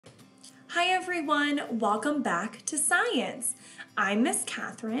Hi everyone, welcome back to Science. I'm Miss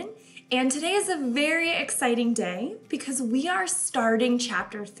Catherine, and today is a very exciting day because we are starting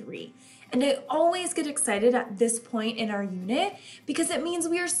Chapter 3. And I always get excited at this point in our unit because it means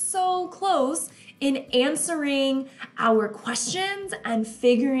we are so close in answering our questions and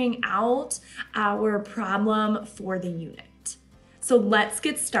figuring out our problem for the unit. So let's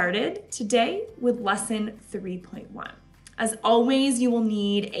get started today with Lesson 3.1. As always, you will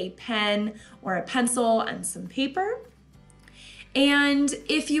need a pen or a pencil and some paper. And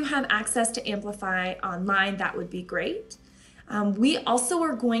if you have access to Amplify online, that would be great. We also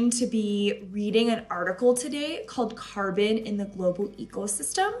are going to be reading an article today called Carbon in the Global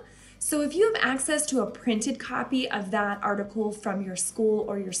Ecosystem. So if you have access to a printed copy of that article from your school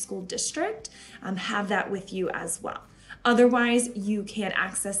or your school district, have that with you as well. Otherwise, you can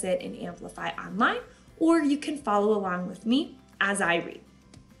access it in Amplify online, or you can follow along with me as I read.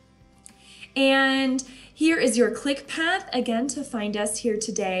 And here is your click path again to find us here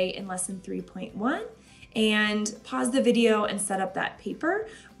today in Lesson 3.1. And pause the video and set up that paper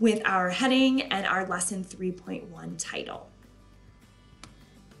with our heading and our Lesson 3.1 title.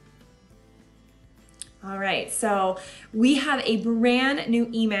 All right, so we have a brand new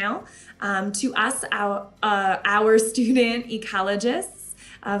email to us, our student ecologists,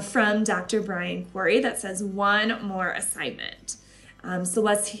 from Dr. Brian Quarry that says one more assignment. So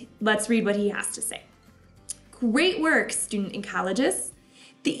let's read what he has to say. Great work, student ecologists.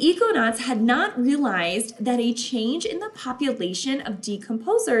 The econauts had not realized that a change in the population of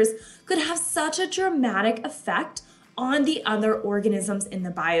decomposers could have such a dramatic effect on the other organisms in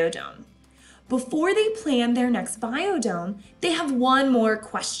the biodome. Before they plan their next biodome, they have one more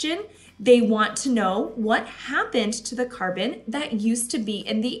question. They want to know what happened to the carbon that used to be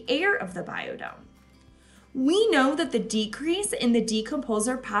in the air of the biodome. We know that the decrease in the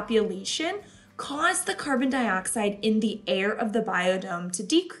decomposer population caused the carbon dioxide in the air of the biodome to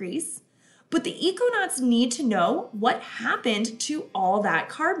decrease, but the econauts need to know what happened to all that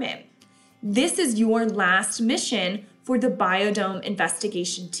carbon. This is your last mission for the biodome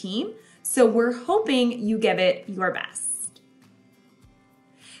investigation team, so we're hoping you give it your best.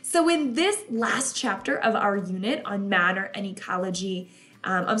 So in this last chapter of our unit on matter and ecology,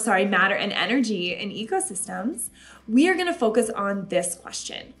 matter and energy in ecosystems, we are going to focus on this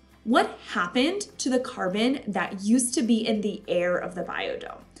question. What happened to the carbon that used to be in the air of the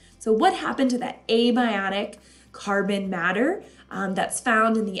biodome? So what happened to that abiotic carbon matter that's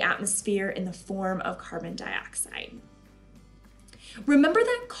found in the atmosphere in the form of carbon dioxide? Remember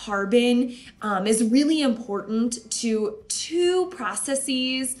that carbon is really important to two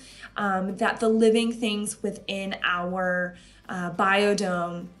processes that the living things within our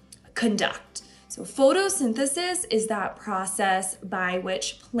biodome conduct. So photosynthesis is that process by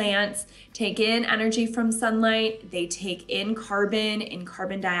which plants take in energy from sunlight, they take in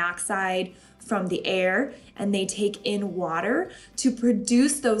carbon dioxide from the air, and they take in water to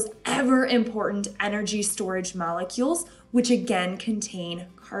produce those ever important energy storage molecules, which again contain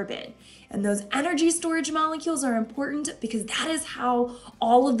carbon. And those energy storage molecules are important because that is how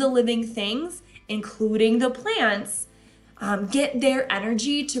all of the living things, including the plants, get their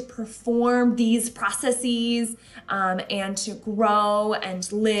energy to perform these processes and to grow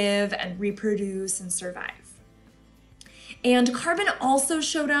and live and reproduce and survive. And carbon also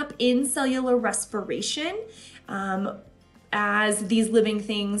showed up in cellular respiration as these living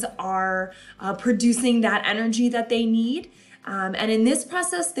things are producing that energy that they need. And in this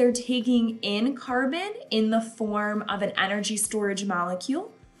process, they're taking in carbon in the form of an energy storage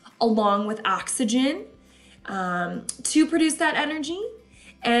molecule along with oxygen to produce that energy,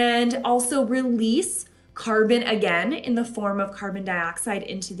 and also release carbon again in the form of carbon dioxide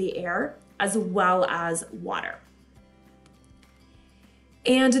into the air, as well as water.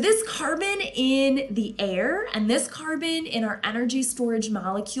 And this carbon in the air and this carbon in our energy storage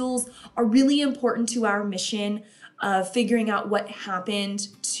molecules are really important to our mission of figuring out what happened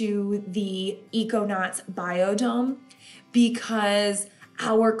to the econauts biodome, because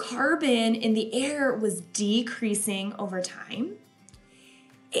our carbon in the air was decreasing over time.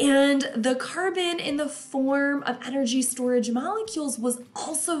 And the carbon in the form of energy storage molecules was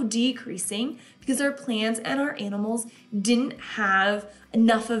also decreasing because our plants and our animals didn't have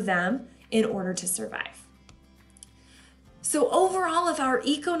enough of them in order to survive. So overall, if our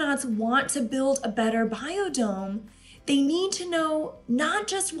econauts want to build a better biodome, they need to know not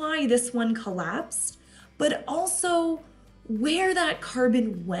just why this one collapsed, but also where that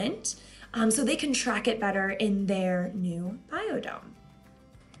carbon went so they can track it better in their new biodome.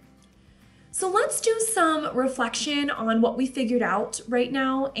 So let's do some reflection on what we figured out right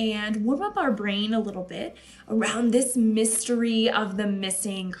now and warm up our brain a little bit around this mystery of the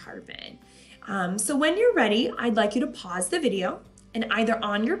missing carbon. So when you're ready, I'd like you to pause the video and either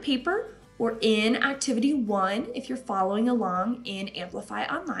on your paper or in activity 1, if you're following along in Amplify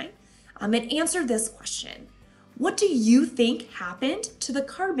Online, and answer this question. What do you think happened to the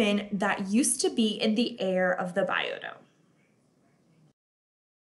carbon that used to be in the air of the biodome?